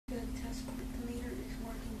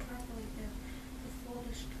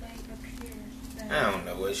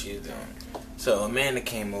what she's doing. So Amanda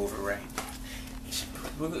came over, right?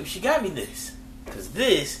 She got me this. Because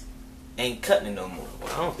this ain't cutting it no more.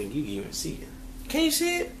 Well, I don't think you can even see it. Can you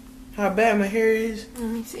see it? How bad my hair is? Let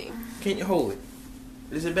me see. Can you hold it?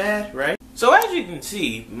 Is it bad, right? So as you can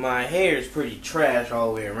see, my hair is pretty trash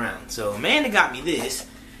all the way around. So Amanda got me this.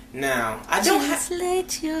 Now, I don't have... Just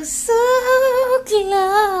let you so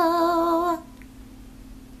glow.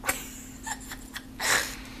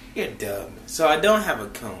 You're dumb. So I don't have a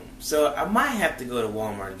comb. So I might have to go to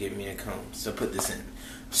Walmart and get me a comb to put this in.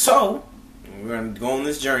 So, we're going to go on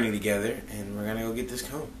this journey together, and we're going to go get this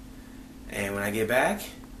comb. And when I get back,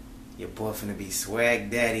 your boy finna be swag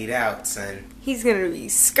daddied out, son. He's gonna be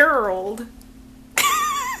skirled.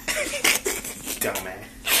 Dumbass.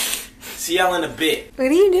 See y'all in a bit. What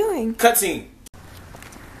are you doing? Cutscene.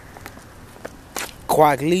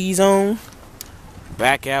 Quaglies on.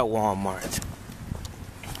 Back at Walmart.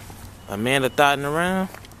 Amanda thotting around.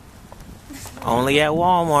 Only at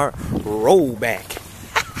Walmart. Roll back.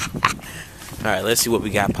 Alright, let's see what we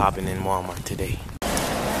got popping in Walmart today.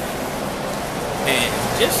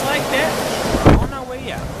 And just like that, on our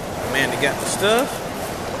way out. Amanda got the stuff.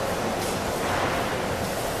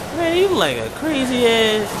 Man, you like a crazy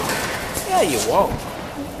ass. Yeah, you walk.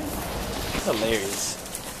 Hilarious.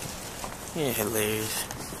 Yeah, hilarious.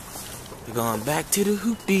 We're going back to the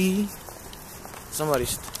hoopty.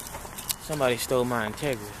 Somebody stole my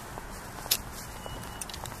integrity.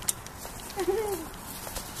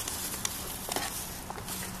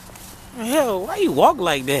 Hell, why you walk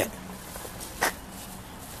like that?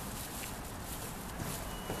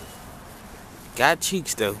 Got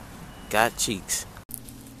cheeks though. Got cheeks.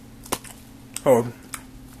 Oh,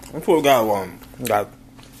 I'm full got one. Got.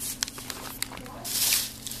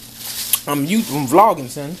 I'm vlogging,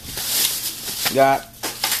 son. Got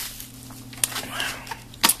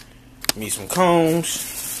me some combs,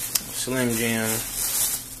 Slim Jim,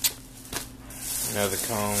 another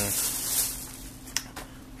comb,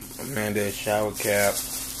 Amanda shower cap,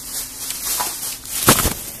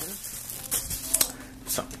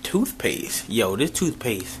 some toothpaste. Yo, this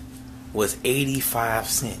toothpaste was 85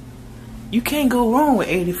 cents. You can't go wrong with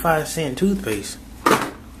 85-cent toothpaste.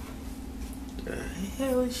 The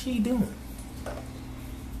hell is she doing?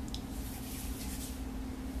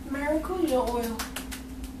 Maracuja oil.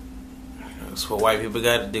 That's what white people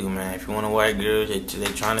got to do, man. If you want a white girl, they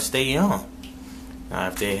trying to stay young. Now,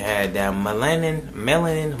 if they had that melanin,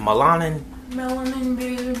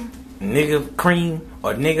 dude. nigga cream,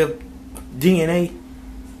 or nigga DNA,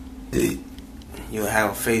 you'll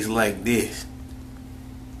have a face like this.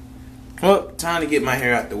 Well, time to get my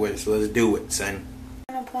hair out the way, so let's do it, son.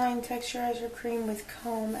 Applying texturizer cream with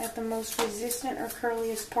comb at the most resistant or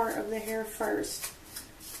curliest part of the hair first.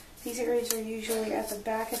 These areas are usually at the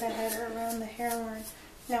back of the head or around the hairline.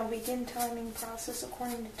 Now begin timing process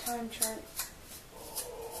according to time chart.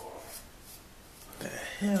 What the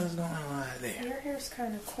hell is going on right there? Your hair's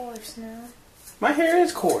kind of coarse now. My hair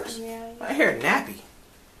is coarse. Yeah. My hair nappy.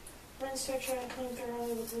 Rinse texture and clean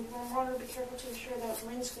thoroughly with lukewarm water. Be careful to ensure that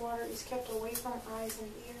rinsed water is kept away from eyes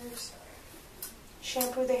and ears.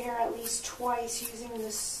 Shampoo the hair at least twice using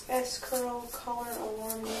this S-Curl Color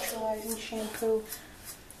Alarm Neutralizing Shampoo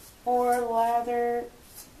or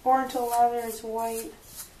until lather is white.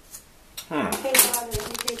 In case lather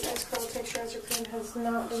indicates S-Curl texturizer cream has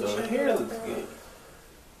not been shampooed. So the hair looks good.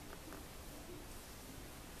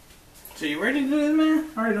 So you ready to do this, man?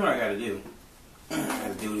 I already know what I gotta do. I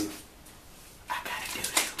gotta do this.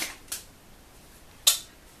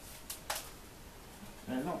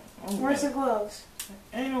 Where's the gloves?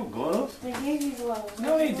 Ain't no gloves. They gave you gloves.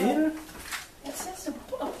 No, they didn't. It says to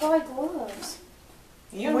apply gloves.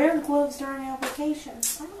 You Wear gloves during application.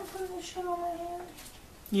 I'm gonna put this shit on my hand.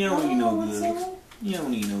 You don't need no gloves. You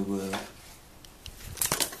don't need no gloves.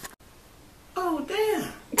 Oh,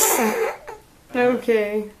 damn.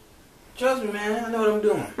 Okay. Trust me, man. I know what I'm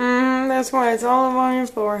doing. That's why it's all on your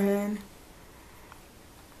forehead.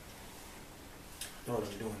 I know what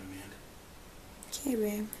I'm doing, Amanda. Okay,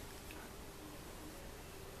 babe.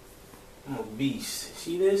 I'm a beast.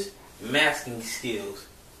 See this? Masking skills.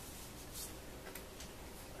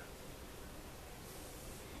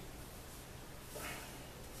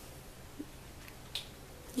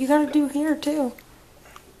 You gotta do hair too.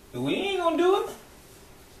 We ain't gonna do it.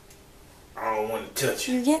 I don't want to touch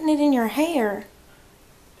it. You're getting it in your hair.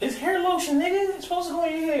 It's hair lotion, nigga. It's supposed to go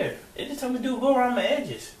in your hair. It just told me to go around my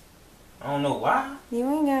edges. I don't know why. You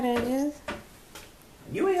ain't got edges.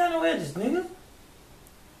 You ain't got no edges, nigga.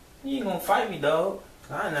 You ain't gonna fight me, dog.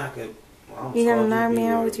 I knock it. You gonna knock me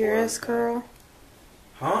out with your S-Curl?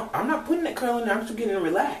 Huh? I'm not putting that curl in there. I'm just getting it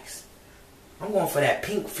relaxed. I'm going for that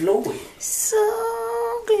pink fluid. So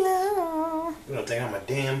glow. You don't think I'm a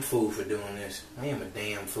damn fool for doing this. I am a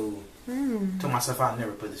damn fool. Told myself I'll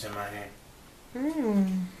never put this in my hair.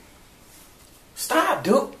 Stop,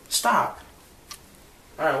 dude. Stop.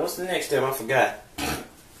 Alright, what's the next step? I forgot.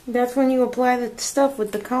 That's when you apply the stuff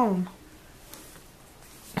with the comb.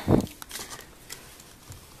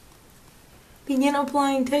 Begin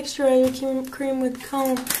applying texturizer cream with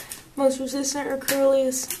comb. Most resistant or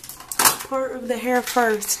curliest part of the hair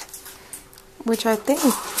first. Which I think.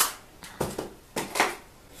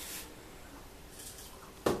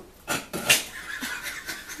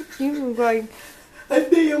 You look like a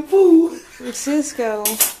damn fool. Cisco.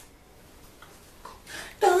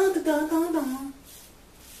 Dun, dun, dun, dun, dun.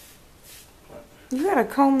 You gotta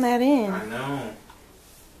comb that in. I know.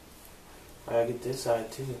 I gotta get this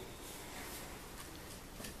side too.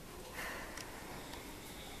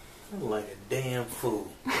 I look like a damn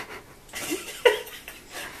fool.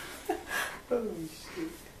 Oh shit.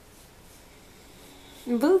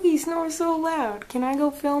 Boogie snores so loud. Can I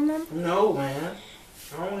go film him? No, man.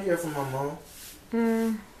 I don't want to hear from my mom.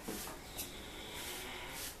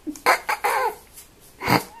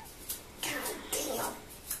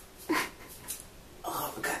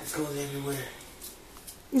 Goes everywhere.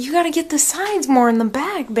 You gotta get the sides more in the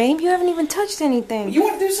back, babe. You haven't even touched anything. You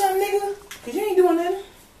want to do something, nigga? Cause you ain't doing nothing.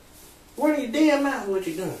 Where your damn mouth? What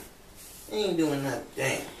you doing? You ain't doing nothing.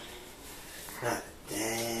 Damn. Not a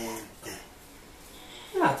damn thing.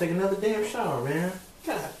 I'll take another damn shower, man.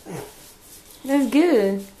 God damn. That's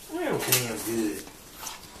good. Real damn good.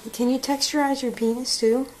 Can you texturize your penis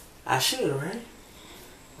too? I should, right?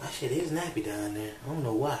 My shit is nappy down there. I don't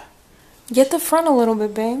know why. Get the front a little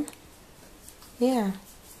bit, babe. Yeah.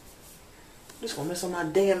 This gonna mess up my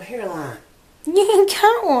damn hairline. You ain't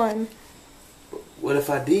got one. What if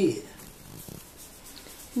I did?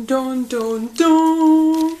 Dun dun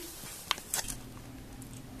dun.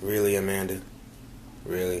 Really, Amanda?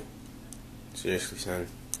 Really? Seriously, son?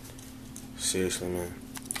 Seriously, man.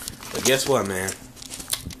 But guess what, man?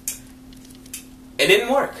 It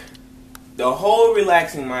didn't work. The whole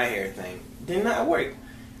relaxing my hair thing did not work.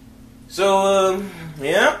 So,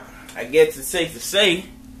 yeah, I guess it's safe to say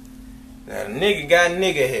that a nigga got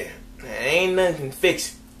nigga hair. And ain't nothing can fix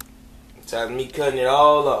it. Besides me cutting it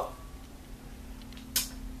all off.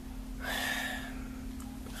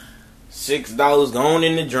 $6 gone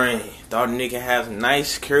in the drain. Thought a nigga have some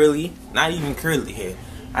nice curly, not even curly hair.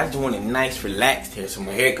 I just wanted nice relaxed hair so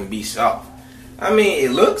my hair can be soft. I mean,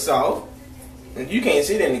 it looks soft. And you can't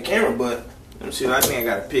see that in the camera, but let me see. I think I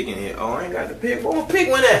got a pick in here. Oh, I ain't got the pick. Where my pick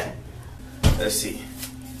went at? Let's see.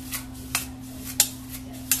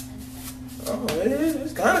 Oh,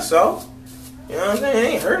 it's kind of soft. You know what I'm saying? It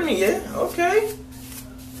ain't hurt me yet. Okay.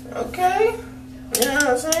 Okay. You know what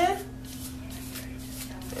I'm saying?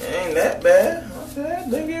 It ain't that bad. Okay.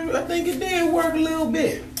 I think it did work a little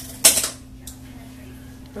bit.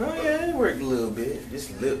 Oh, yeah, it worked a little bit.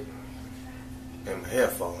 Just a little. And my hair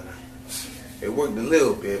falling out. It worked a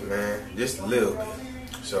little bit, man. Just a little bit.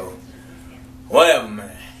 So, whatever,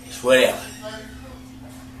 man. It's whatever.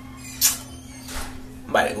 I'm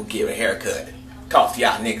about to go give a haircut. Talk to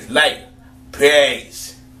y'all niggas later.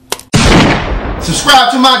 Peace.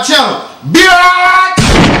 Subscribe to my channel. Bitch!